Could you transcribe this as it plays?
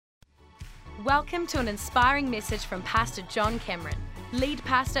Welcome to an inspiring message from Pastor John Cameron, lead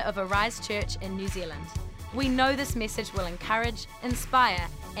pastor of Arise Church in New Zealand. We know this message will encourage, inspire,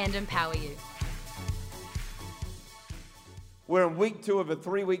 and empower you. We're in week 2 of a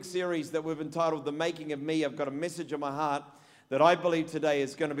 3-week series that we've entitled The Making of Me. I've got a message in my heart that I believe today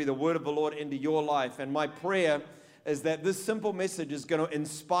is going to be the word of the Lord into your life. And my prayer is that this simple message is going to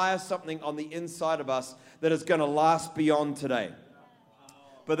inspire something on the inside of us that is going to last beyond today.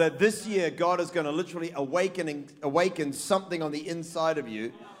 But that this year, God is going to literally awaken something on the inside of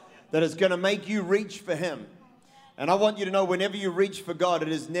you that is going to make you reach for Him. And I want you to know, whenever you reach for God, it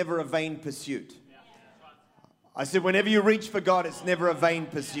is never a vain pursuit. I said, whenever you reach for God, it's never a vain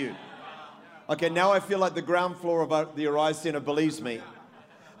pursuit. Okay, now I feel like the ground floor of the Arise Center believes me.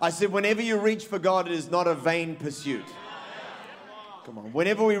 I said, whenever you reach for God, it is not a vain pursuit. Come on.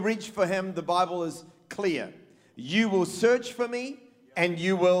 Whenever we reach for Him, the Bible is clear. You will search for me, and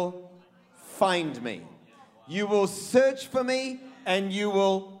you will find me. You will search for me, and you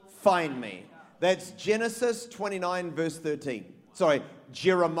will find me. That's Genesis 29, verse 13. Sorry,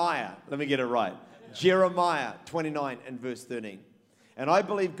 Jeremiah. Let me get it right. Jeremiah 29 and verse 13. And I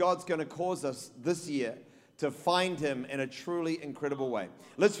believe God's going to cause us this year to find Him in a truly incredible way.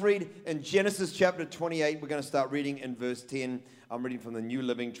 Let's read in Genesis chapter 28. We're going to start reading in verse 10. I'm reading from the New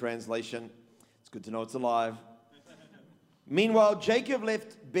Living Translation. It's good to know it's alive. Meanwhile, Jacob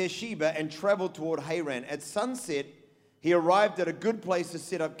left Beersheba and traveled toward Haran. At sunset, he arrived at a good place to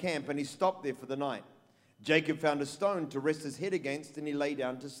set up camp, and he stopped there for the night. Jacob found a stone to rest his head against, and he lay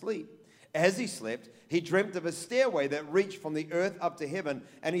down to sleep. As he slept, he dreamt of a stairway that reached from the earth up to heaven,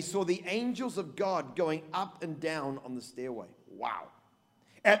 and he saw the angels of God going up and down on the stairway. Wow.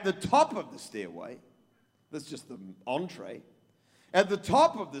 At the top of the stairway, that's just the entree. At the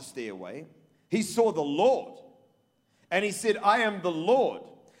top of the stairway, he saw the Lord. And he said, I am the Lord,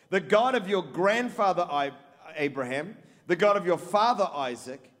 the God of your grandfather Abraham, the God of your father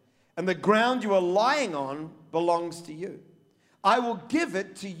Isaac, and the ground you are lying on belongs to you. I will give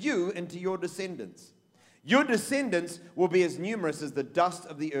it to you and to your descendants. Your descendants will be as numerous as the dust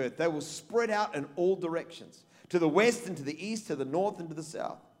of the earth. They will spread out in all directions, to the west and to the east, to the north and to the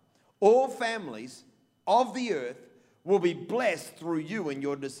south. All families of the earth will be blessed through you and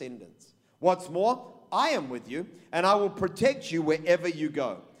your descendants. What's more, I am with you, and I will protect you wherever you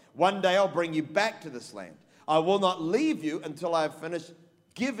go. One day I'll bring you back to this land. I will not leave you until I have finished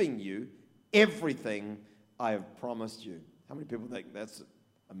giving you everything I have promised you. How many people think that's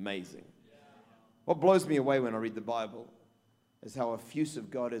amazing? What blows me away when I read the Bible is how effusive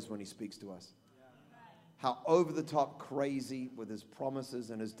God is when He speaks to us. How over-the-top crazy with His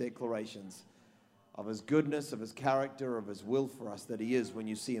promises and His declarations of His goodness, of His character, of His will for us that He is when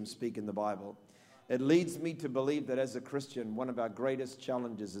you see Him speak in the Bible. It leads me to believe that as a Christian, one of our greatest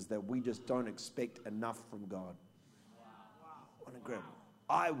challenges is that we just don't expect enough from God. Incredible.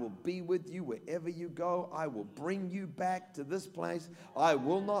 I will be with you wherever you go. I will bring you back to this place. I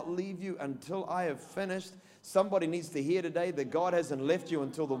will not leave you until I have finished. Somebody needs to hear today that God hasn't left you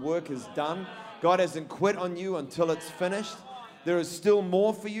until the work is done. God hasn't quit on you until it's finished. There is still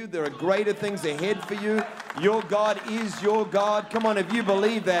more for you. There are greater things ahead for you. Your God is your God. Come on, if you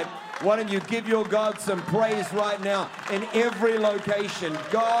believe that, why don't you give your God some praise right now in every location?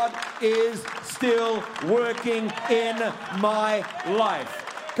 God is still working in my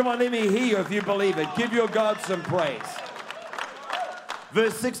life. Come on, let me hear you if you believe it. Give your God some praise.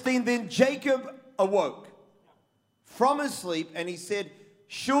 Verse 16, then Jacob awoke from his sleep and he said,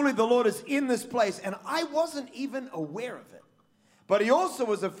 surely the Lord is in this place, and I wasn't even aware of it. But he also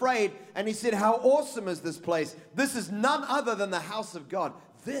was afraid, and he said, how awesome is this place? This is none other than the house of God.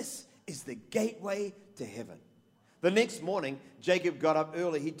 This is the gateway to heaven. The next morning, Jacob got up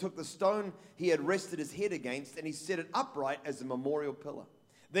early. He took the stone he had rested his head against, and he set it upright as a memorial pillar.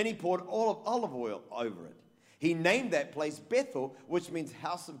 Then he poured olive oil over it. He named that place Bethel, which means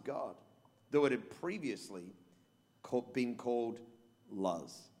house of God, though it had previously been called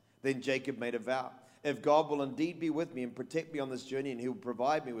Luz. Then Jacob made a vow. If God will indeed be with me and protect me on this journey, and He will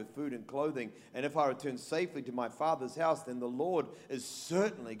provide me with food and clothing, and if I return safely to my father's house, then the Lord is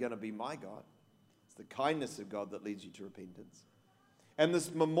certainly going to be my God. It's the kindness of God that leads you to repentance. And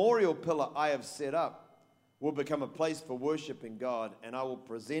this memorial pillar I have set up will become a place for worshiping God, and I will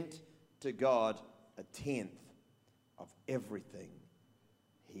present to God a tenth of everything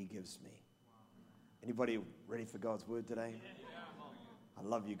He gives me. Anybody ready for God's word today? I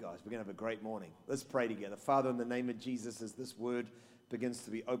love you guys. We're going to have a great morning. Let's pray together. Father, in the name of Jesus, as this word begins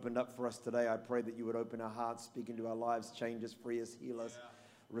to be opened up for us today, I pray that you would open our hearts, speak into our lives, change us, free us, heal us,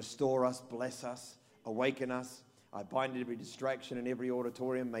 restore us, bless us, awaken us. I bind every distraction in every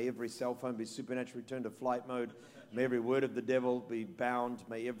auditorium. May every cell phone be supernaturally turned to flight mode. May every word of the devil be bound.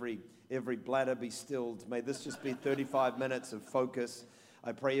 May every bladder be stilled. May this just be 35 minutes of focus.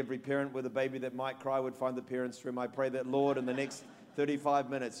 I pray every parent with a baby that might cry would find the parents' room. I pray that, Lord, in the next 35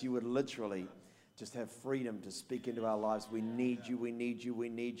 minutes, you would literally just have freedom to speak into our lives. We need you, we need you, we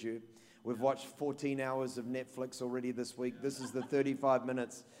need you. We've watched 14 hours of Netflix already this week. This is the 35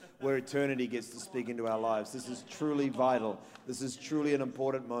 minutes where eternity gets to speak into our lives. This is truly vital. This is truly an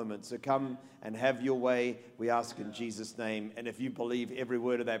important moment. So come and have your way, we ask in Jesus' name. And if you believe every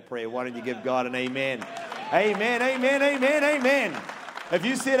word of that prayer, why don't you give God an amen? Amen, amen, amen, amen. If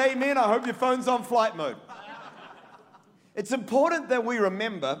you said amen, I hope your phone's on flight mode. It's important that we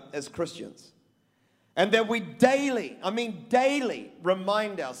remember as Christians and that we daily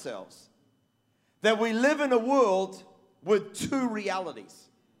remind ourselves that we live in a world with two realities.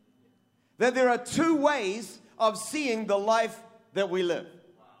 That there are two ways of seeing the life that we live.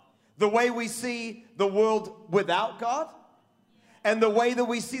 The way we see the world without God, and the way that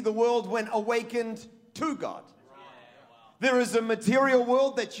we see the world when awakened to God. There is a material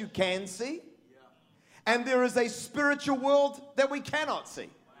world that you can see, and there is a spiritual world that we cannot see.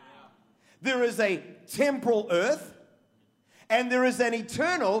 There is a temporal earth, and there is an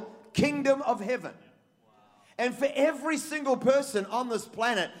eternal kingdom of heaven. And for every single person on this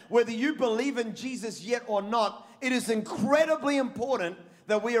planet, whether you believe in Jesus yet or not, it is incredibly important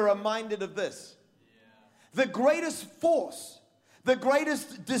that we are reminded of this. The greatest force, the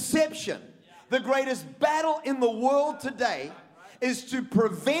greatest deception, the greatest battle in the world today is to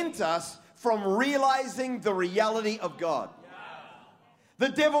prevent us from realizing the reality of God. The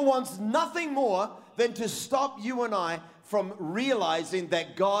devil wants nothing more than to stop you and I from realizing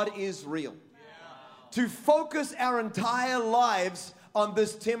that God is real. To focus our entire lives on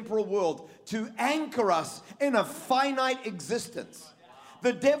this temporal world, to anchor us in a finite existence.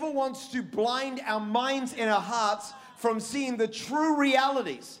 The devil wants to blind our minds and our hearts from seeing the true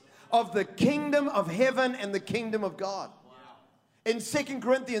realities of the kingdom of heaven and the kingdom of God. In 2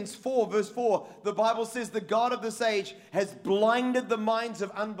 Corinthians 4, verse 4, the Bible says the God of this age has blinded the minds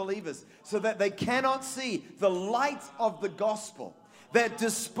of unbelievers so that they cannot see the light of the gospel that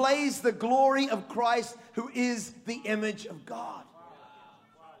displays the glory of Christ, who is the image of God.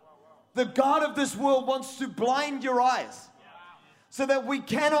 The God of this world wants to blind your eyes so that we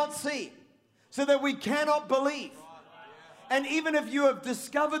cannot see, so that we cannot believe. And even if you have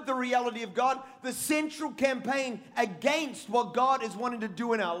discovered the reality of God, the central campaign against what God is wanting to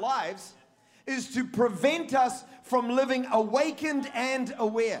do in our lives is to prevent us from living awakened and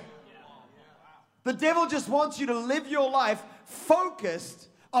aware. The devil just wants you to live your life focused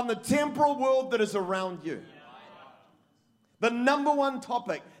on the temporal world that is around you. The number one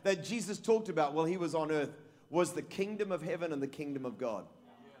topic that Jesus talked about while he was on earth was the kingdom of heaven and the kingdom of God.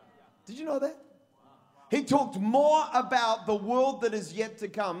 Did you know that? He talked more about the world that is yet to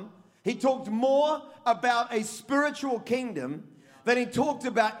come. He talked more about a spiritual kingdom than he talked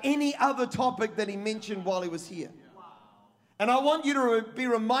about any other topic that he mentioned while he was here. And I want you to be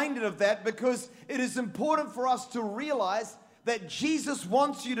reminded of that because it is important for us to realize that Jesus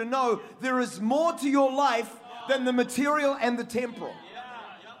wants you to know there is more to your life than the material and the temporal.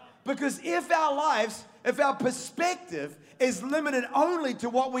 Because if our perspective is limited only to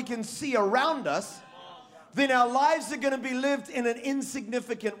what we can see around us, then our lives are going to be lived in an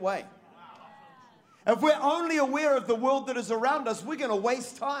insignificant way. If we're only aware of the world that is around us, we're going to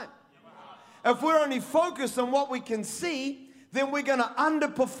waste time. If we're only focused on what we can see, then we're going to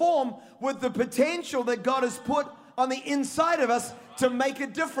underperform with the potential that God has put on the inside of us to make a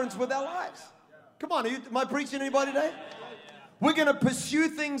difference with our lives. Come on, am I preaching to anybody today? We're going to pursue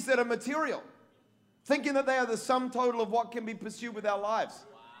things that are material, thinking that they are the sum total of what can be pursued with our lives.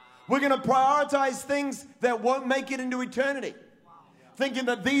 We're going to prioritize things that won't make it into eternity, thinking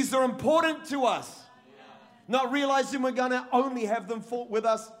that these are important to us, not realizing we're going to only have them with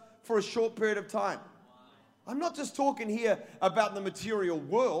us for a short period of time. I'm not just talking here about the material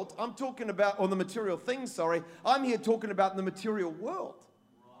world. I'm talking about, or the material things, sorry. I'm here talking about the material world.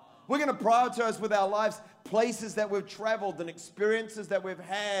 We're going to prioritize with our lives places that we've traveled and experiences that we've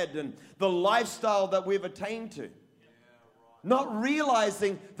had and the lifestyle that we've attained to. Not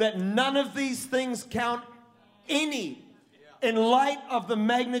realizing that none of these things count any in light of the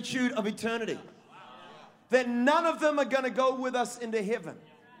magnitude of eternity. That none of them are going to go with us into heaven.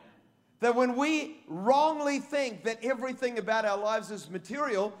 That when we wrongly think that everything about our lives is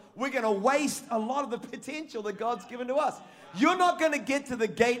material, we're going to waste a lot of the potential that God's given to us. You're not going to get to the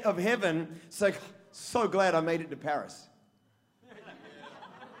gate of heaven saying, so glad I made it to Paris.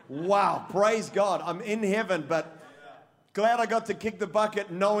 Wow, praise God, I'm in heaven, but Glad I got to kick the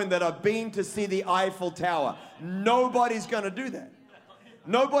bucket knowing that I've been to see the Eiffel Tower. Nobody's going to do that.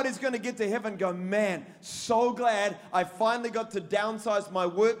 Nobody's going to get to heaven and go, man, so glad I finally got to downsize my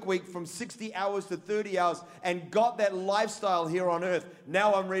work week from 60 hours to 30 hours and got that lifestyle here on earth.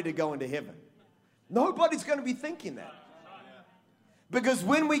 Now I'm ready to go into heaven. Nobody's going to be thinking that. Because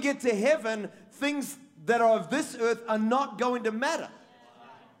when we get to heaven, things that are of this earth are not going to matter.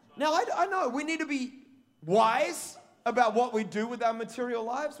 Now, I know we need to be wise about what we do with our material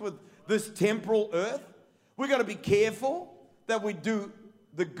lives, with this temporal earth. We've got to be careful that we do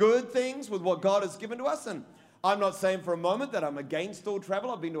the good things with what God has given to us. And I'm not saying for a moment that I'm against all travel.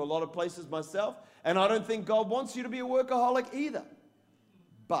 I've been to a lot of places myself, and I don't think God wants you to be a workaholic either.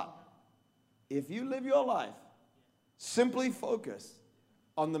 But if you live your life simply focused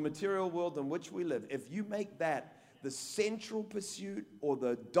on the material world in which we live, if you make that the central pursuit or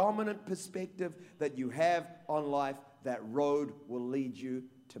the dominant perspective that you have on life, that road will lead you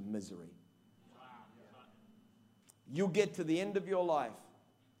to misery. You'll get to the end of your life.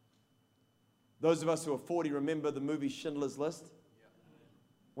 Those of us who are 40 remember the movie Schindler's List.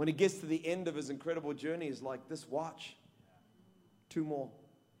 When he gets to the end of his incredible journey, he's like, this watch, 2 more.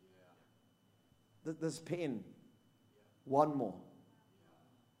 This pen, 1 more.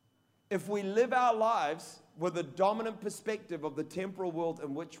 If we live our lives with a dominant perspective of the temporal world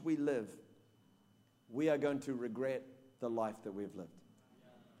in which we live, we are going to regret the life that we've lived.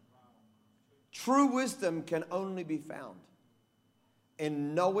 True wisdom can only be found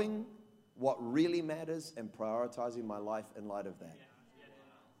in knowing what really matters and prioritizing my life in light of that.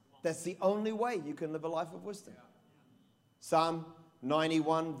 That's the only way you can live a life of wisdom. Psalm 90,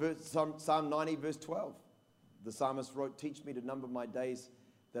 verse 12. The psalmist wrote, teach me to number my days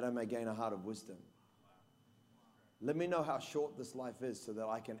that I may gain a heart of wisdom. Let me know how short this life is so that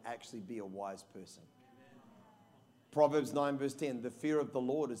I can actually be a wise person. Proverbs 9 verse 10, the fear of the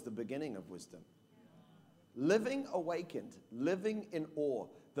Lord is the beginning of wisdom. Living awakened, living in awe,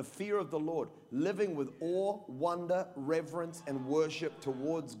 the fear of the Lord, living with awe, wonder, reverence, and worship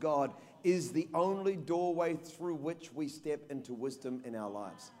towards God is the only doorway through which we step into wisdom in our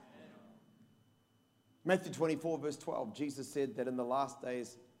lives. Matthew 24 verse 12, Jesus said that in the last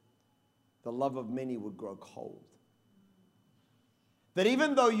days, the love of many would grow cold. That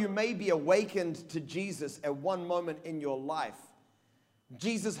even though you may be awakened to Jesus at one moment in your life,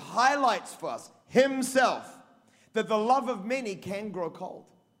 Jesus highlights for us himself that the love of many can grow cold.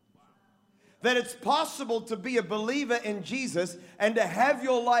 That it's possible to be a believer in Jesus and to have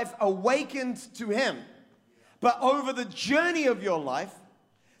your life awakened to him. But over the journey of your life,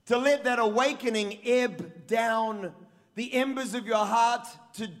 to let that awakening ebb down, the embers of your heart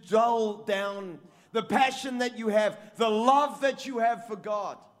to dull down, the passion that you have, the love that you have for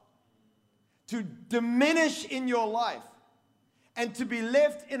God, to diminish in your life, and to be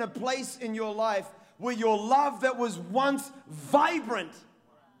left in a place in your life where your love that was once vibrant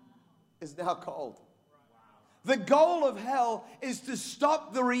is now cold. The goal of hell is to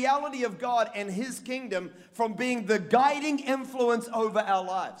stop the reality of God and his kingdom from being the guiding influence over our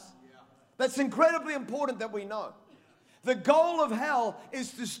lives. That's incredibly important that we know. The goal of hell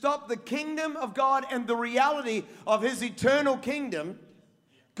is to stop the kingdom of God and the reality of his eternal kingdom,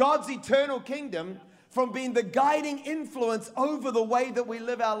 God's eternal kingdom, from being the guiding influence over the way that we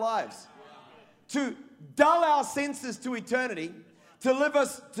live our lives. To dull our senses to eternity, to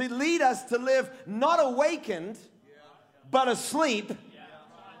lead us to live not awakened, but asleep,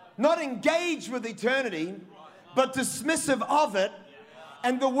 not engaged with eternity, but dismissive of it.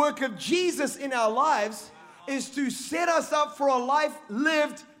 And the work of Jesus in our lives is to set us up for a life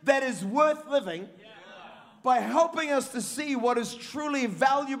lived that is worth living by helping us to see what is truly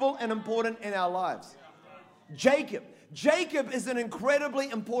valuable and important in our lives. Jacob is an incredibly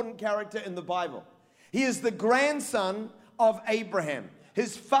important character in the Bible. He is the grandson of Abraham.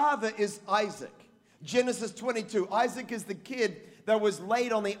 His father is Isaac. Genesis 22. Isaac is the kid that was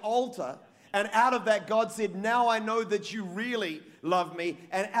laid on the altar, and out of that God said, now I know that you really love me.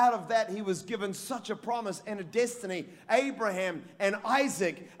 And out of that he was given such a promise and a destiny. Abraham and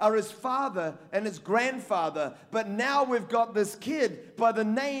Isaac are his father and his grandfather, but now we've got this kid by the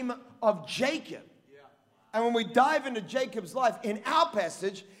name of Jacob. And when we dive into Jacob's life, in our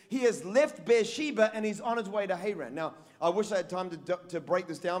passage, he has left Beersheba and he's on his way to Haran. Now, I wish I had time to break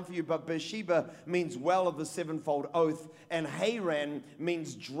this down for you, but Beersheba means well of the sevenfold oath, and Haran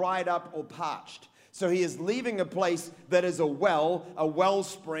means dried up or parched. So he is leaving a place that is a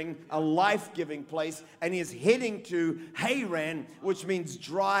wellspring, a life-giving place, and he is heading to Haran, which means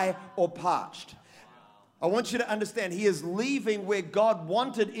dry or parched. I want you to understand, he is leaving where God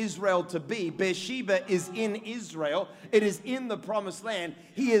wanted Israel to be. Beersheba is in Israel. It is in the promised land.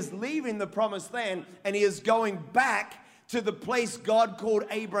 He is leaving the promised land, and he is going back to the place God called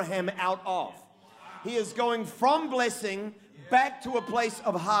Abraham out of. He is going from blessing back to a place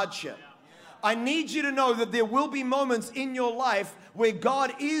of hardship. I need you to know that there will be moments in your life where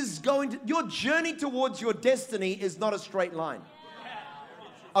God is going to, your journey towards your destiny is not a straight line.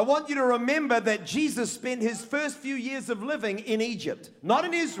 I want you to remember that Jesus spent his first few years of living in Egypt, not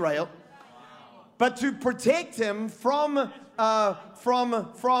in Israel, but to protect him from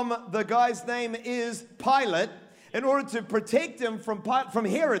the guy's name is Pilate, in order to protect him from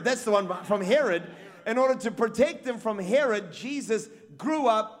Herod. That's the one, from Herod. In order to protect him from Herod, Jesus grew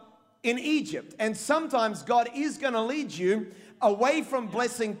up in Egypt. And sometimes God is going to lead you away from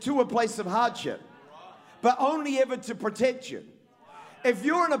blessing to a place of hardship, but only ever to protect you. If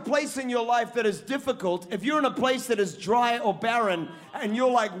you're in a place in your life that is difficult, if you're in a place that is dry or barren, and you're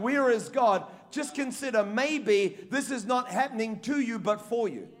like, where is God? Just consider maybe this is not happening to you, but for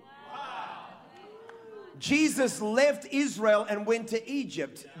you. Jesus left Israel and went to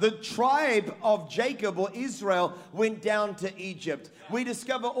Egypt. The tribe of Jacob, or Israel, went down to Egypt. We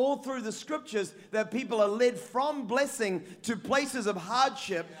discover all through the scriptures that people are led from blessing to places of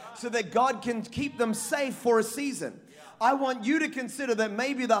hardship so that God can keep them safe for a season. I want you to consider that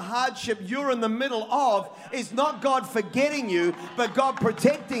maybe the hardship you're in the middle of is not God forgetting you, but God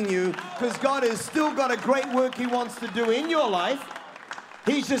protecting you, because God has still got a great work he wants to do in your life.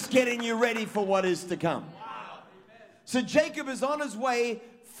 He's just getting you ready for what is to come. So Jacob is on his way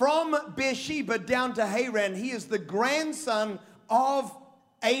from Beersheba down to Haran. He is the grandson of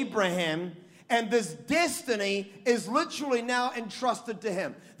Abraham, and this destiny is literally now entrusted to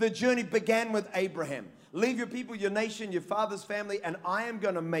him. The journey began with Abraham. Leave your people, your nation, your father's family, and I am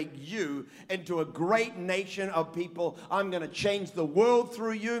going to make you into a great nation of people. I'm going to change the world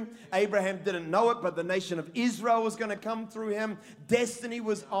through you. Abraham didn't know it, but the nation of Israel was going to come through him. Destiny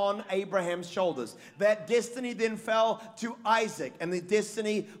was on Abraham's shoulders. That destiny then fell to Isaac, and the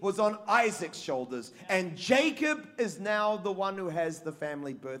destiny was on Isaac's shoulders. And Jacob is now the one who has the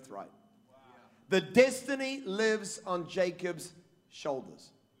family birthright. The destiny lives on Jacob's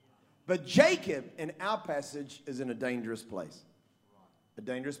shoulders. But Jacob, in our passage, is in a dangerous place. A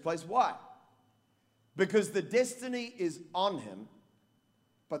dangerous place. Why? Because the destiny is on him,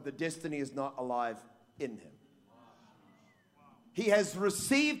 but the destiny is not alive in him. He has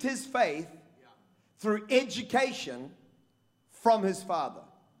received his faith through education from his father.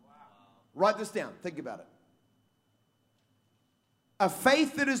 Write this down. Think about it. A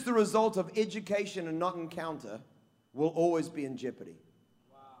faith that is the result of education and not encounter will always be in jeopardy.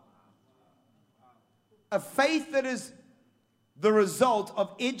 A faith that is the result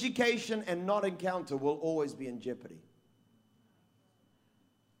of education and not encounter will always be in jeopardy.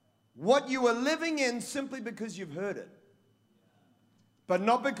 What you are living in simply because you've heard it, but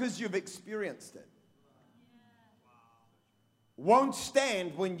not because you've experienced it, won't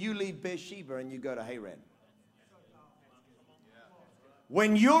stand when you leave Beersheba and you go to Haran.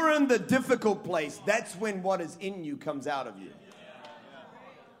 When you're in the difficult place, that's when what is in you comes out of you.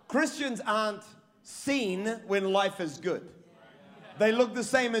 Christians aren't seen when life is good. They look the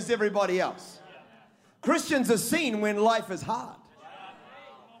same as everybody else. Christians are seen when life is hard,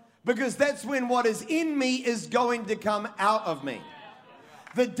 because that's when what is in me is going to come out of me.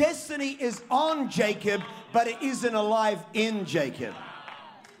 The destiny is on Jacob, but it isn't alive in Jacob.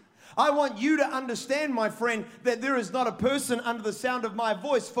 I want you to understand, my friend, that there is not a person under the sound of my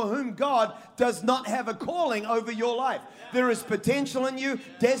voice for whom God does not have a calling over your life. There is potential in you,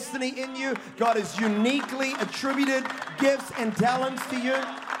 destiny in you. God has uniquely attributed gifts and talents to you.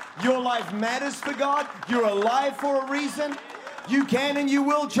 Your life matters for God. You're alive for a reason. You can and you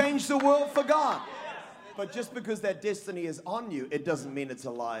will change the world for God. But just because that destiny is on you, it doesn't mean it's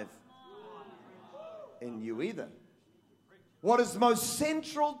alive in you either. What is most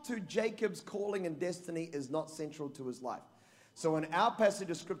central to Jacob's calling and destiny is not central to his life. So in our passage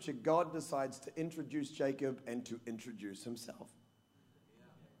of scripture, God decides to introduce Jacob and to introduce himself.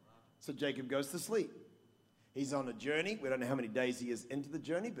 So Jacob goes to sleep. He's on a journey. We don't know how many days he is into the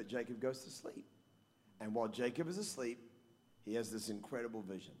journey, but Jacob goes to sleep. And while Jacob is asleep, he has this incredible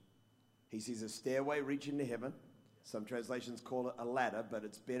vision. He sees a stairway reaching to heaven. Some translations call it a ladder, but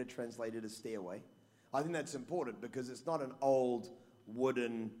it's better translated as stairway. I think that's important because it's not an old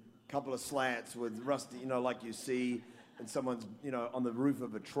wooden couple of slats with rusty, like you see, and someone's, on the roof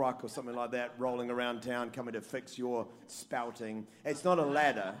of a truck or something like that, rolling around town, coming to fix your spouting. It's not a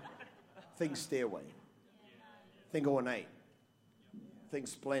ladder. Think stairway. Think ornate. Think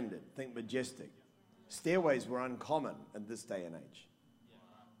splendid. Think majestic. Stairways were uncommon in this day and age.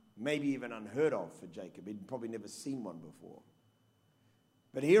 Maybe even unheard of for Jacob. He'd probably never seen one before.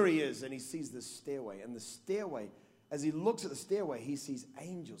 But here he is, and he sees this stairway. And the stairway, as he looks at the stairway, he sees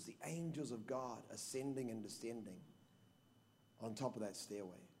angels, the angels of God, ascending and descending on top of that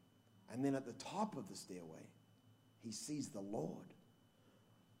stairway. And then at the top of the stairway, he sees the Lord.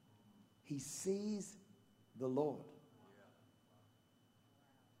 He sees the Lord.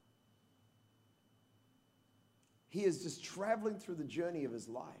 He is just traveling through the journey of his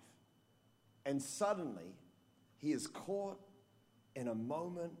life. And suddenly, he is caught in a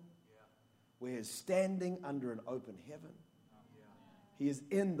moment where he's standing under an open heaven. He is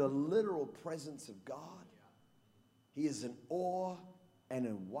in the literal presence of God. He is in awe and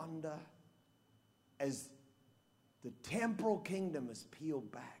in wonder as the temporal kingdom is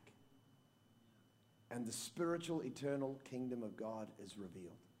peeled back and the spiritual, eternal kingdom of God is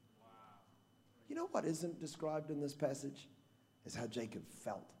revealed. You know what isn't described in this passage? Is how Jacob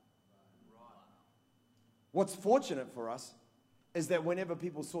felt. What's fortunate for us is that whenever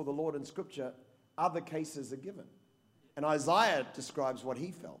people saw the Lord in Scripture, other cases are given. And Isaiah describes what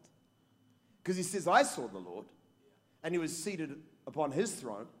he felt. Because he says, I saw the Lord, and he was seated upon his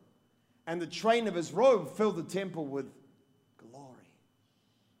throne, and the train of his robe filled the temple with glory.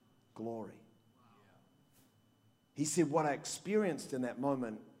 Glory. He said, what I experienced in that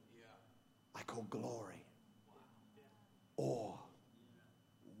moment, I call glory, awe,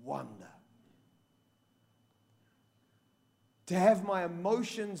 wonder. To have my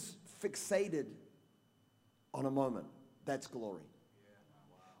emotions fixated on a moment, that's glory.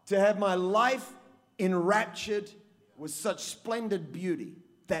 To have my life enraptured with such splendid beauty,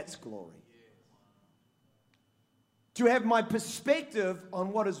 that's glory. To have my perspective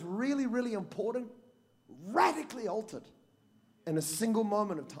on what is really, really important radically altered in a single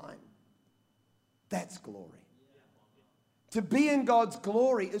moment of time, that's glory. To be in God's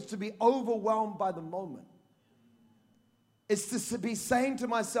glory is to be overwhelmed by the moment. It's to be saying to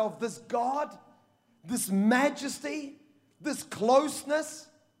myself, this God, this majesty, this closeness,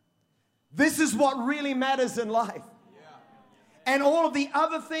 this is what really matters in life. And all of the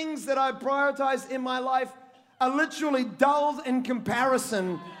other things that I prioritize in my life are literally dulled in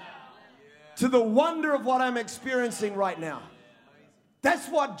comparison to the wonder of what I'm experiencing right now. That's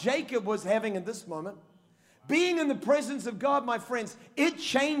what Jacob was having in this moment. Being in the presence of God, my friends, it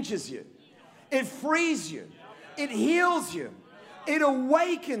changes you. It frees you. It heals you. It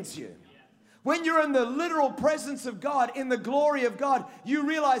awakens you. When you're in the literal presence of God, in the glory of God, you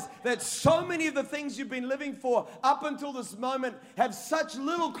realize that so many of the things you've been living for up until this moment have such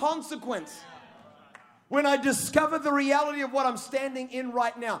little consequence. When I discover the reality of what I'm standing in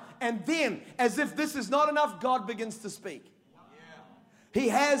right now, and then, as if this is not enough, God begins to speak. He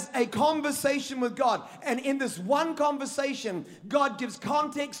has a conversation with God, and in this one conversation, God gives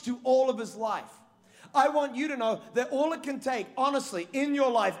context to all of his life. I want you to know that all it can take, honestly, in your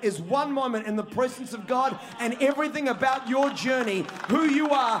life is one moment in the presence of God, and everything about your journey, who you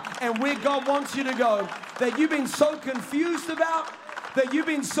are and where God wants you to go, that you've been so confused about, that you've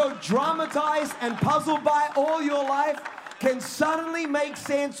been so dramatized and puzzled by all your life, can suddenly make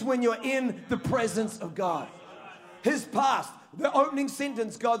sense when you're in the presence of God. His past, the opening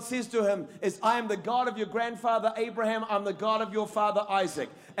sentence God says to him is, I am the God of your grandfather Abraham. I'm the God of your father Isaac.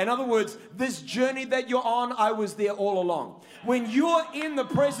 In other words, this journey that you're on, I was there all along. When you're in the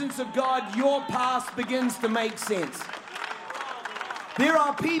presence of God, your past begins to make sense. There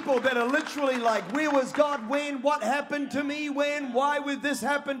are people that are literally like, where was God when? What happened to me when? Why would this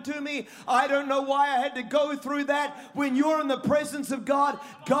happen to me? I don't know why I had to go through that. When you're in the presence of God,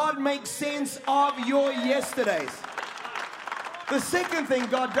 God makes sense of your yesterdays. The second thing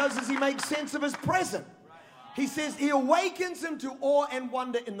God does is he makes sense of his present. He says he awakens him to awe and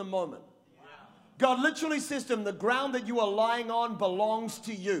wonder in the moment. God literally says to him, the ground that you are lying on belongs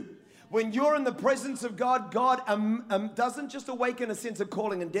to you. When you're in the presence of God, God doesn't just awaken a sense of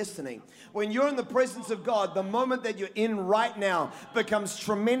calling and destiny. When you're in the presence of God, the moment that you're in right now becomes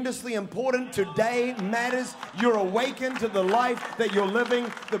tremendously important. Today matters. You're awakened to the life that you're living,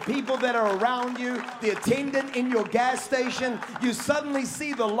 the people that are around you, the attendant in your gas station. You suddenly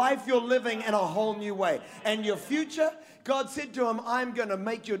see the life you're living in a whole new way. And your future, God said to him, I'm going to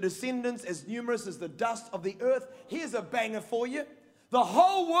make your descendants as numerous as the dust of the earth. Here's a banger for you. The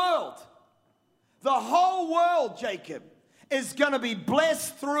whole world, Jacob, is going to be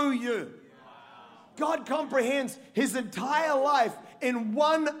blessed through you. God comprehends his entire life in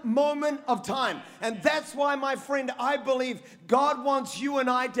one moment of time. And that's why, my friend, I believe God wants you and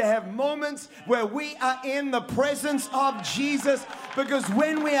I to have moments where we are in the presence of Jesus, because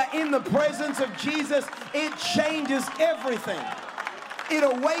when we are in the presence of Jesus, it changes everything. It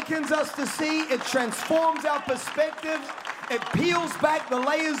awakens us to see, it transforms our perspectives, it peels back the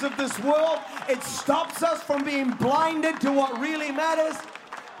layers of this world, it stops us from being blinded to what really matters.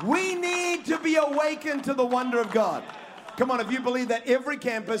 We need to be awakened to the wonder of God. Come on, if you believe that, every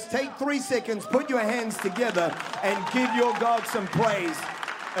campus, take 3 seconds, put your hands together, and give your God some praise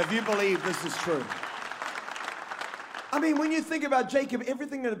if you believe this is true. I mean, when you think about Jacob,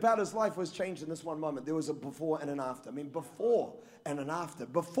 everything about his life was changed in this one moment. There was a before and an after. I mean, before and an after.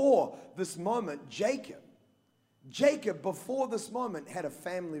 Before this moment, Jacob, before this moment, had a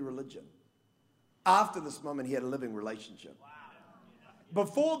family religion. After this moment, he had a living relationship.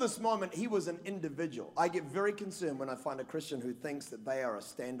 Before this moment, he was an individual. I get very concerned when I find a Christian who thinks that they are a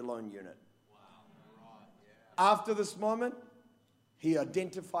standalone unit. After this moment, he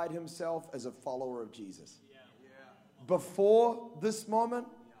identified himself as a follower of Jesus. Before this moment,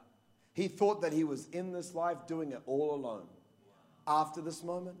 he thought that he was in this life doing it all alone. After this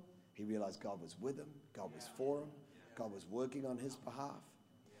moment, he realized God was with him, God was for him, God was working on his behalf.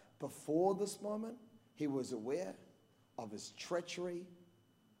 Before this moment, he was aware of his treachery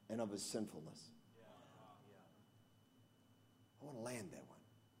and of his sinfulness. I want to land that one.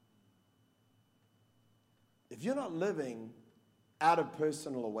 If you're not living out of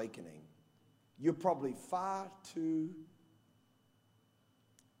personal awakening, you're probably far too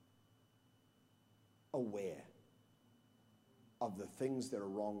aware of the things that are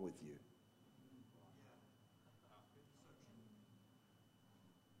wrong with you.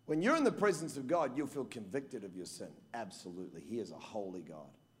 When you're in the presence of God, you'll feel convicted of your sin. Absolutely. He is a holy God.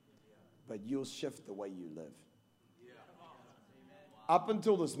 But you'll shift the way you live. Up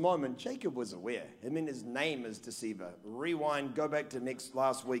until this moment, Jacob was aware. I mean, his name is Deceiver. Rewind, go back to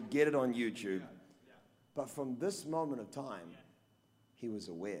last week, get it on YouTube. But from this moment of time, he was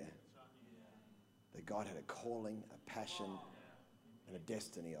aware that God had a calling, a passion, and a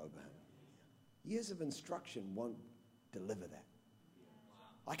destiny over him. Years of instruction won't deliver that.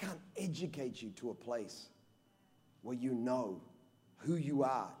 I can't educate you to a place where you know who you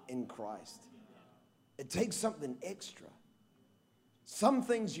are in Christ. It takes something extra. Some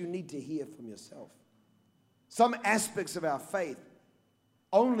things you need to hear from yourself. Some aspects of our faith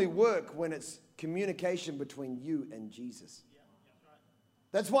only work when it's communication between you and Jesus.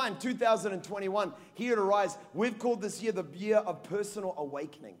 That's why in 2021, here at Arise, we've called this year the year of personal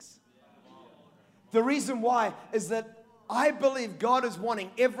awakenings. The reason why is that I believe God is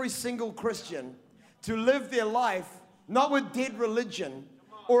wanting every single Christian to live their life not with dead religion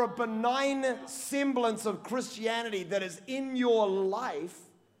or a benign semblance of Christianity that is in your life.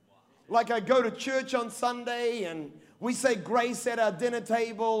 Like I go to church on Sunday and we say grace at our dinner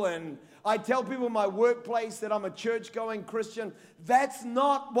table, and I tell people in my workplace that I'm a church-going Christian. That's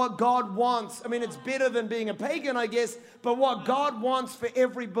not what God wants. I mean, it's better than being a pagan, I guess, but what God wants for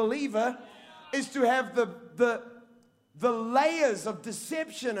every believer is to have the layers of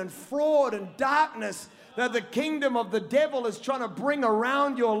deception and fraud and darkness that the kingdom of the devil is trying to bring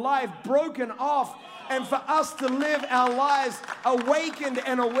around your life broken off, and for us to live our lives awakened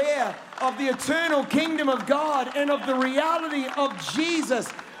and aware of the eternal kingdom of God and of the reality of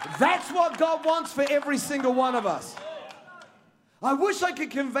Jesus. That's what God wants for every single one of us. I wish I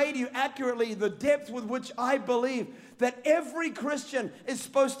could convey to you accurately the depth with which I believe that every Christian is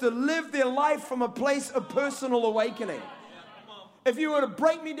supposed to live their life from a place of personal awakening. If you were to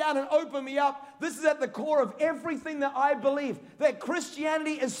break me down and open me up, this is at the core of everything that I believe, that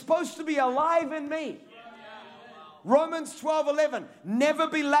Christianity is supposed to be alive in me. Romans 12:11, never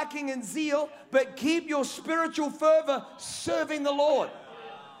be lacking in zeal, but keep your spiritual fervor serving the Lord.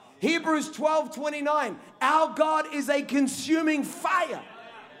 Hebrews 12:29, our God is a consuming fire.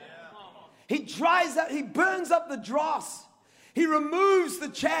 He burns up the dross. He removes the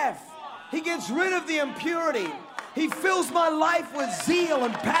chaff. He gets rid of the impurity. He fills my life with zeal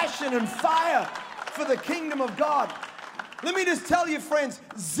and passion and fire for the kingdom of God. Let me just tell you, friends,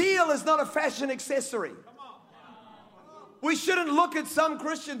 zeal is not a fashion accessory. We shouldn't look at some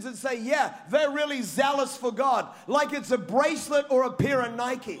Christians and say, yeah, they're really zealous for God, like it's a bracelet or a pair of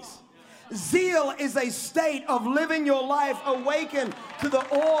Nikes. Zeal is a state of living your life awakened to the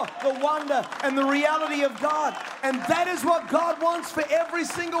awe, the wonder, and the reality of God. And that is what God wants for every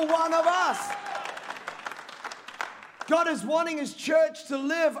single one of us. God is wanting His church to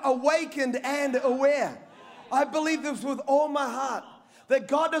live awakened and aware. I believe this with all my heart, that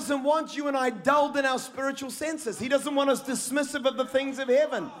God doesn't want you and I dulled in our spiritual senses. He doesn't want us dismissive of the things of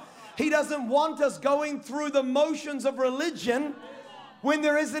heaven. He doesn't want us going through the motions of religion when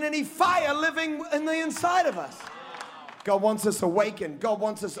there isn't any fire living in the inside of us. God wants us awakened. God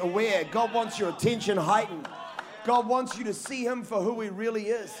wants us aware. God wants your attention heightened. God wants you to see Him for who He really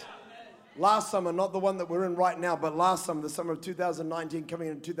is. Last summer, not the one that we're in right now, but last summer, the summer of 2019, coming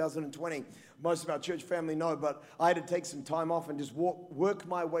into 2020, most of our church family know, but I had to take some time off and just work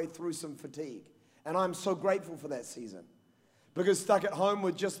my way through some fatigue. And I'm so grateful for that season. Because stuck at home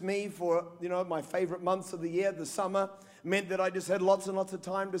with just me for, my favorite months of the year, the summer, meant that I just had lots and lots of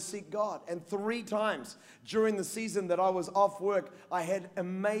time to seek God. And 3 times during the season that I was off work, I had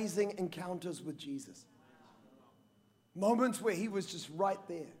amazing encounters with Jesus. Moments where He was just right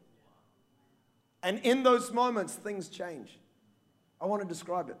there. And in those moments, things change. I want to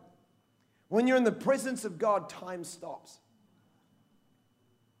describe it. When you're in the presence of God, time stops.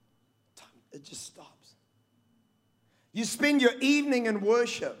 It just stops. You spend your evening in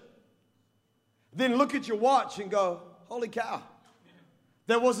worship, then look at your watch and go, holy cow.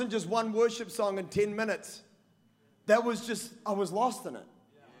 There wasn't just one worship song in 10 minutes. That was just, I was lost in it.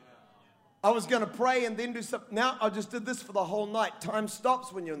 I was going to pray and then do something. Now I just did this for the whole night. Time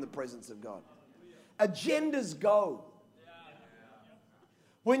stops when you're in the presence of God. Agendas go.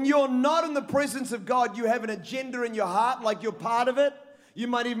 When you're not in the presence of God, you have an agenda in your heart, like you're part of it. You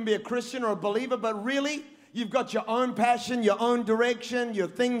might even be a Christian or a believer, but really, you've got your own passion, your own direction, your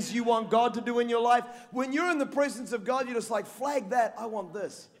things you want God to do in your life. When you're in the presence of God, you're just like, flag that, I want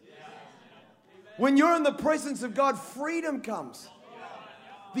this. When you're in the presence of God, freedom comes.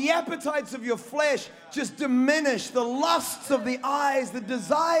 The appetites of your flesh just diminish. The lusts of the eyes, the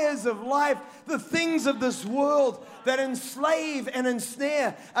desires of life, the things of this world that enslave and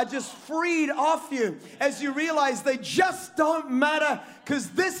ensnare are just freed off you as you realize they just don't matter because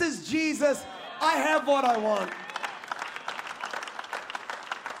this is Jesus. I have what I want.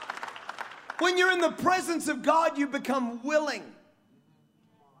 When you're in the presence of God, you become willing.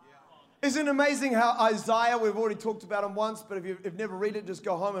 Isn't it amazing how Isaiah, we've already talked about him once, but if you've never read it, just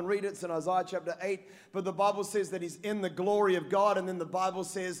go home and read it. It's in Isaiah chapter 8. But the Bible says that he's in the glory of God. And then the Bible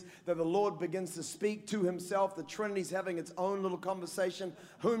says that the Lord begins to speak to Himself. The Trinity's having its own little conversation.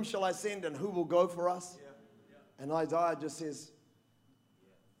 Whom shall I send and who will go for us? And Isaiah just says,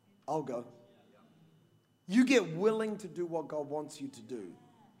 I'll go. You get willing to do what God wants you to do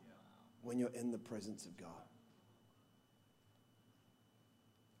when you're in the presence of God.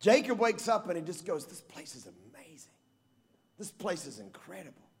 Jacob wakes up and he just goes, this place is amazing. This place is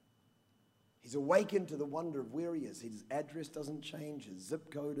incredible. He's awakened to the wonder of where he is. His address doesn't change. His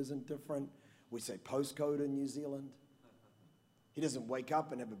zip code isn't different. We say postcode in New Zealand. He doesn't wake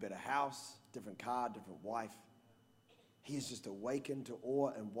up and have a better house, different car, different wife. He is just awakened to awe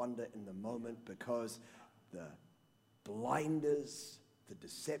and wonder in the moment because the blinders, the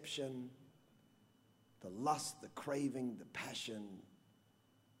deception, the lust, the craving, the passion,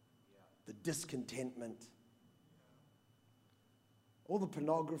 the discontentment, all the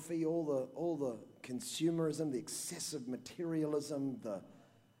pornography, all the consumerism, the excessive materialism,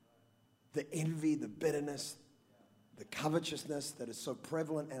 the envy, the bitterness, the covetousness that is so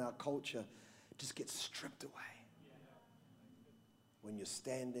prevalent in our culture just gets stripped away when you're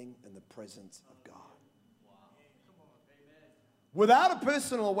standing in the presence of God. Without a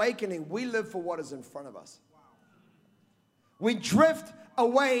personal awakening, we live for what is in front of us. We drift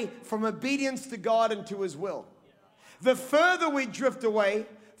away from obedience to God and to His will. The further we drift away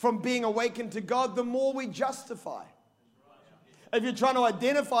from being awakened to God, the more we justify. If you're trying to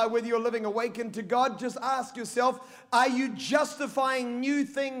identify whether you're living awakened to God, just ask yourself, are you justifying new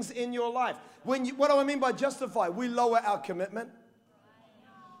things in your life? What do I mean by justify? We lower our commitment.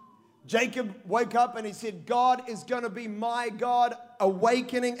 Jacob woke up and he said, God is going to be my God.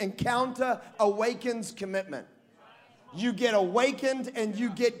 Awakening, encounter, awakens commitment. You get awakened and you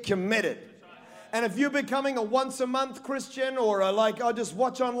get committed. And if you're becoming a once a month Christian or I'll just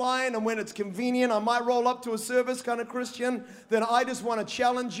watch online and when it's convenient, I might roll up to a service kind of Christian, then I just want to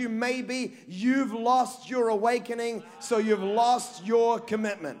challenge you. Maybe you've lost your awakening, so you've lost your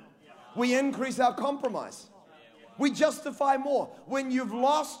commitment. We increase our compromise. We justify more. When you've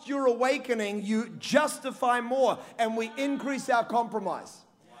lost your awakening, you justify more and we increase our compromise.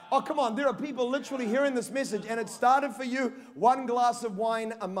 Oh, come on. There are people literally hearing this message and it started for you 1 glass of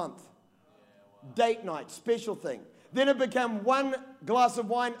wine a month. Date night, special thing. Then it became 1 glass of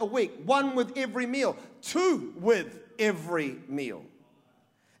wine a week, 1 with every meal, 2 with every meal.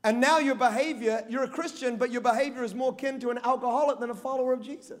 And now your behavior, you're a Christian, but your behavior is more kin to an alcoholic than a follower of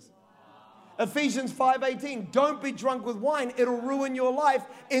Jesus. Ephesians 5:18, don't be drunk with wine, it'll ruin your life.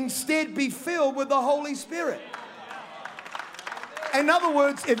 Instead, be filled with the Holy Spirit. In other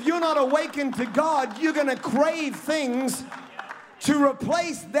words, if you're not awakened to God, you're going to crave things to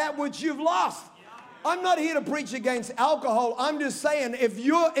replace that which you've lost. I'm not here to preach against alcohol. I'm just saying, if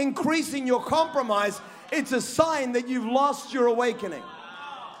you're increasing your compromise, it's a sign that you've lost your awakening.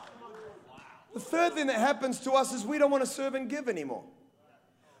 The third thing that happens to us is we don't want to serve and give anymore.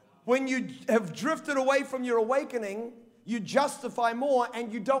 When you have drifted away from your awakening, you justify more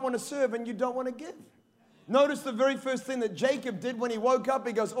and you don't want to serve and you don't want to give. Notice the very first thing that Jacob did when he woke up.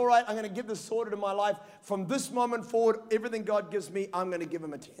 He goes, all right, I'm going to get this sorted in my life. From this moment forward, everything God gives me, I'm going to give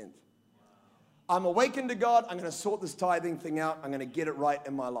him a tenth. I'm awakened to God. I'm going to sort this tithing thing out. I'm going to get it right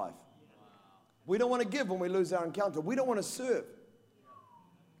in my life. We don't want to give when we lose our encounter. We don't want to serve.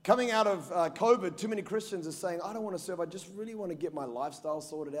 Coming out of COVID, too many Christians are saying, I don't want to serve. I just really want to get my lifestyle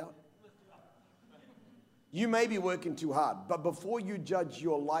sorted out. You may be working too hard, but before you judge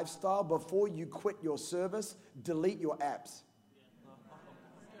your lifestyle, before you quit your service, delete your apps.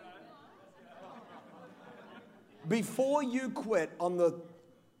 Before you quit on the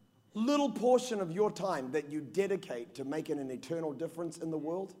little portion of your time that you dedicate to making an eternal difference in the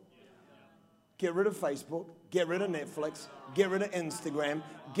world, get rid of Facebook, get rid of Netflix, get rid of Instagram,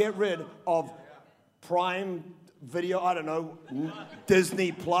 get rid of Prime Video, I don't know,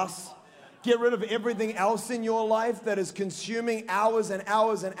 Disney Plus. Get rid of everything else in your life that is consuming hours and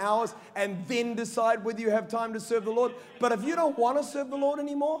hours and hours, and then decide whether you have time to serve the Lord. But if you don't want to serve the Lord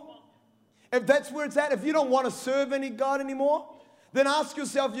anymore, if that's where it's at, if you don't want to serve any God anymore, then ask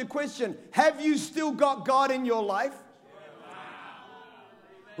yourself your question, have you still got God in your life?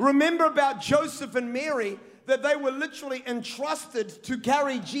 Remember about Joseph and Mary, that they were literally entrusted to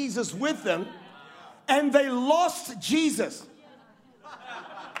carry Jesus with them, and they lost Jesus.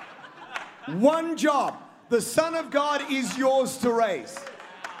 One job. The Son of God is yours to raise.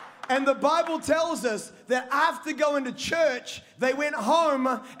 And the Bible tells us that after going to church, they went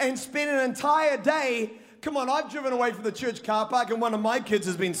home and spent an entire day. Come on, I've driven away from the church car park and one of my kids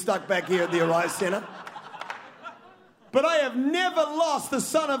has been stuck back here at the Arise Center. But I have never lost the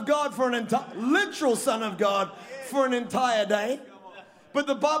Son of God for literal Son of God for an entire day. But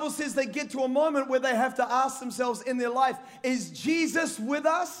the Bible says they get to a moment where they have to ask themselves in their life, is Jesus with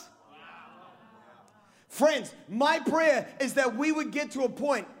us? Friends, my prayer is that we would get to a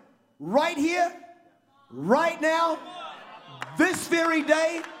point right here, right now, this very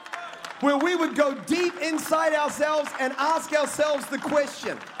day, where we would go deep inside ourselves and ask ourselves the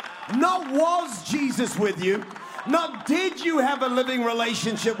question, not was Jesus with you, not did you have a living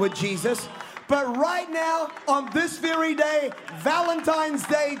relationship with Jesus, but right now, on this very day, Valentine's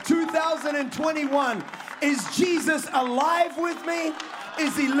Day 2021, is Jesus alive with me?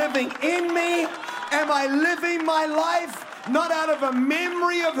 Is he living in me? Am I living my life not out of a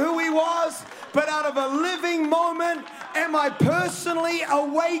memory of who he was, but out of a living moment? Am I personally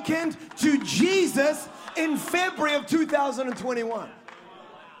awakened to Jesus in February of 2021?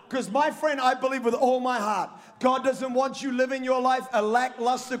 Because my friend, I believe with all my heart, God doesn't want you living your life a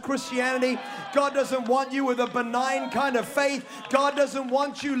lackluster Christianity. God doesn't want you with a benign kind of faith. God doesn't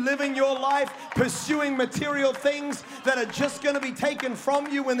want you living your life pursuing material things that are just going to be taken from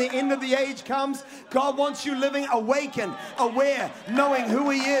you when the end of the age comes. God wants you living awakened, aware, knowing who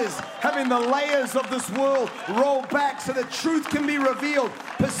he is, having the layers of this world roll back so that truth can be revealed,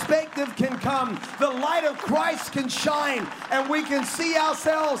 perspective can come, the light of Christ can shine, and we can see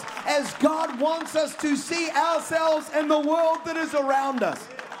ourselves as God wants us to see ourselves and the world that is around us.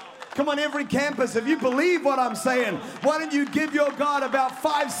 Come on, every campus, if you believe what I'm saying, why don't you give your God about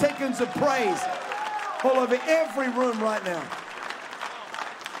 5 seconds of praise all over every room right now.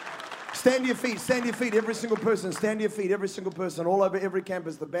 Stand to your feet, every single person. Stand to your feet, every single person, all over every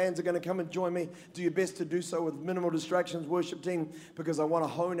campus. The bands are going to come and join me. Do your best to do so with minimal distractions, worship team, because I want to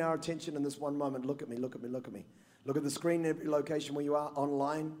hone our attention in this one moment. Look at me, look at me, look at me. Look at the screen in every location where you are,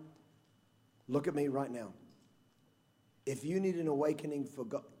 online. Look at me right now. If you need an awakening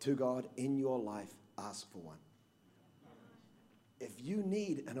to God in your life, ask for one. If you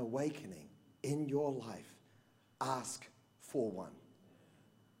need an awakening in your life, ask for one.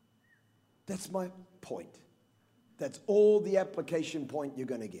 That's my point. That's all the application point you're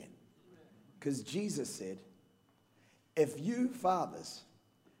going to get. Because Jesus said, if you fathers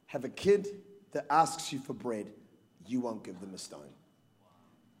have a kid that asks you for bread, you won't give them a stone.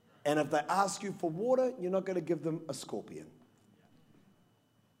 And if they ask you for water, you're not going to give them a scorpion.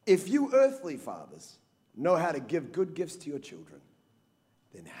 If you earthly fathers know how to give good gifts to your children,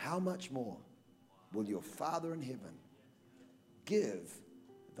 then how much more will your Father in heaven give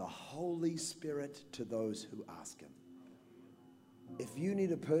the Holy Spirit to those who ask him. If you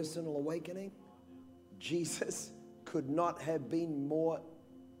need a personal awakening, Jesus could not have been more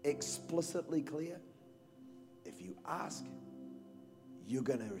explicitly clear. If you ask, you're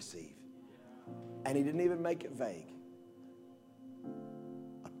going to receive. And he didn't even make it vague.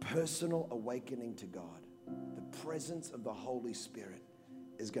 A personal awakening to God. The presence of the Holy Spirit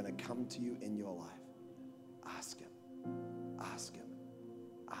is going to come to you in your life. Ask him. Ask him.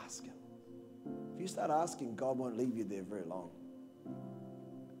 Ask him. If you start asking, God won't leave you there very long.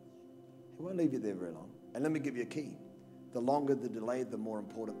 He won't leave you there very long. And let me give you a key. The longer the delay, the more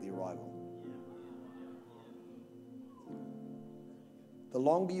important the arrival. The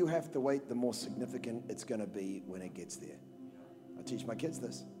longer you have to wait, the more significant it's going to be when it gets there. I teach my kids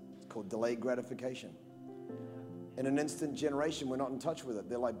this. It's called delayed gratification. In an instant generation, we're not in touch with it.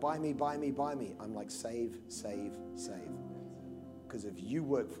 They're like, buy me, buy me, buy me. I'm like, save, save, save. Because if you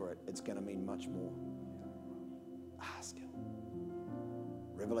work for it, it's going to mean much more. Ask him.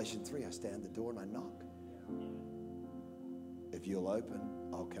 Revelation 3, I stand at the door and I knock. If you'll open,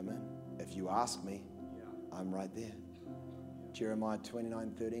 I'll come in. If you ask me, I'm right there. Jeremiah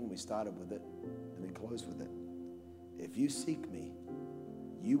 29:13, we started with it and we closed with it. If you seek me,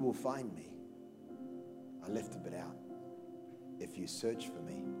 you will find me. I left a bit out. If you search for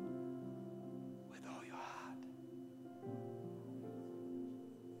me with all your heart.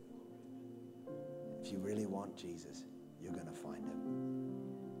 If you really want Jesus, you're going to find him.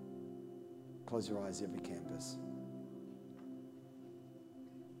 Close your eyes, every campus.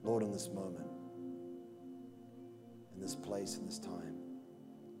 Lord, in this moment, in this place, in this time,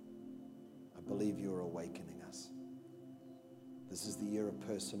 I believe you are awakening us. This is the year of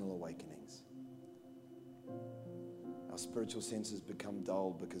personal awakenings. Our spiritual senses become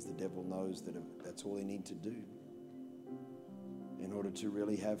dull because the devil knows that that's all he needs to do in order to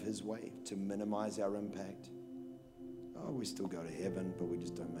really have his way, to minimize our impact. Oh, we still go to heaven, but we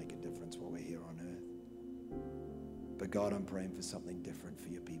just don't make a difference while we're here on earth. But God, I'm praying for something different for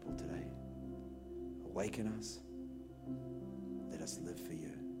your people today. Awaken us. Let us live for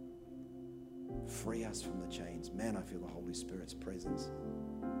you. Free us from the chains. Man, I feel the Holy Spirit's presence.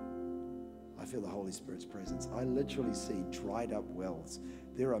 I feel the Holy Spirit's presence. I literally see dried up wells.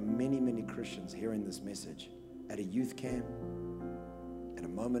 There are many, many Christians hearing this message at a youth camp, at a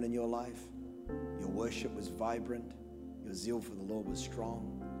moment in your life. Your worship was vibrant. Your zeal for the Lord was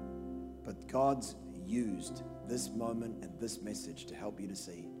strong. But God's used this moment and this message to help you to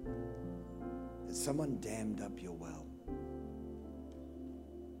see that someone dammed up your well.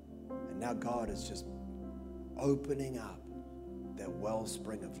 And now God is just opening up that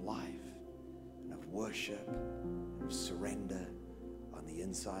wellspring of life and of worship and of surrender on the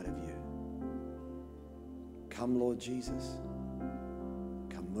inside of you. Come, Lord Jesus.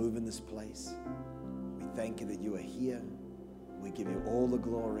 Come move in this place. We thank you that you are here. We give you all the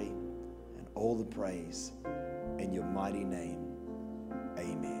glory and all the praise in your mighty name.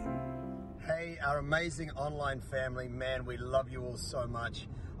 Amen. Hey, our amazing online family, man, we love you all so much.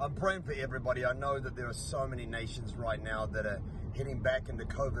 I'm praying for everybody. I know that there are so many nations right now that are heading back into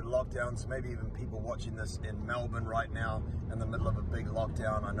COVID lockdowns, maybe even people watching this in Melbourne right now in the middle of a big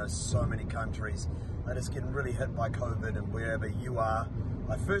lockdown. I know so many countries that is getting really hit by COVID, and wherever you are,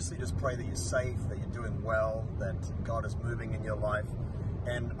 I firstly just pray that you're safe, that you're doing well, that God is moving in your life.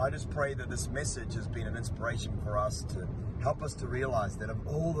 And I just pray that this message has been an inspiration for us to help us to realize that of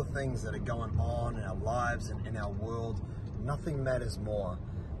all the things that are going on in our lives and in our world, nothing matters more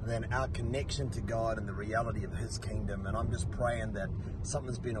than our connection to God and the reality of His kingdom. And I'm just praying that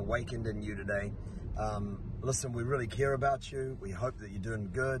something's been awakened in you today. Listen, we really care about you. We hope that you're doing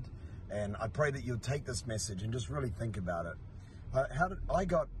good. And I pray that you'll take this message and just really think about it. I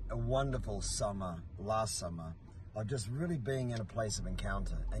got a wonderful summer, last summer, of just really being in a place of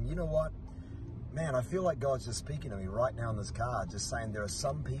encounter. And you know what? Man, I feel like God's just speaking to me right now in this car, just saying there are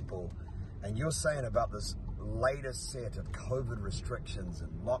some people, and you're saying about this latest set of COVID restrictions and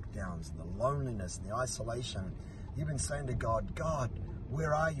lockdowns and the loneliness and the isolation. You've been saying to God, God,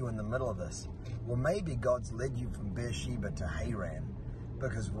 where are you in the middle of this? Well, maybe God's led you from Beersheba to Haran,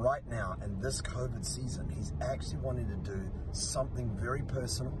 because right now in this COVID season, He's actually wanting to do something very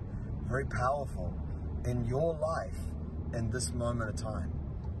personal, very powerful in your life in this moment of time.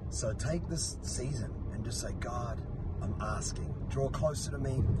 So take this season and just say, God, I'm asking. Draw closer to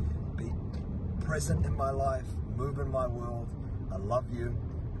me. Be present in my life. Move in my world. I love you.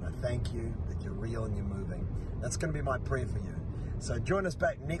 And I thank you that you're real and you're moving. That's going to be my prayer for you. So join us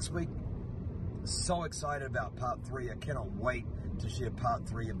back next week. So excited about part 3. I cannot wait to share part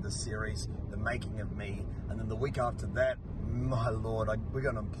 3 of this series, The Making of Me. And then the week after that, my Lord, we've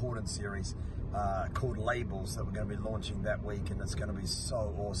got an important series called Labels that we're going to be launching that week, and it's going to be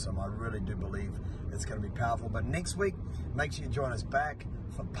so awesome. I really do believe it's going to be powerful. But next week, make sure you join us back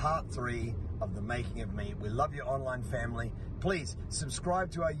for part 3 of The Making of Me. We love your online family. Please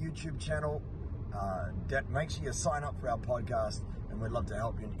subscribe to our YouTube channel. Make sure you sign up for our podcast, and we'd love to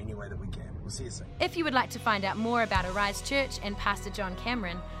help you in any way that we can. We'll see you soon. If you would like to find out more about Arise Church and Pastor John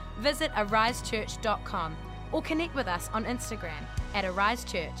Cameron, visit arisechurch.com or connect with us on Instagram at Arise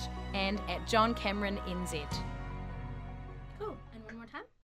Church and at John Cameron NZ.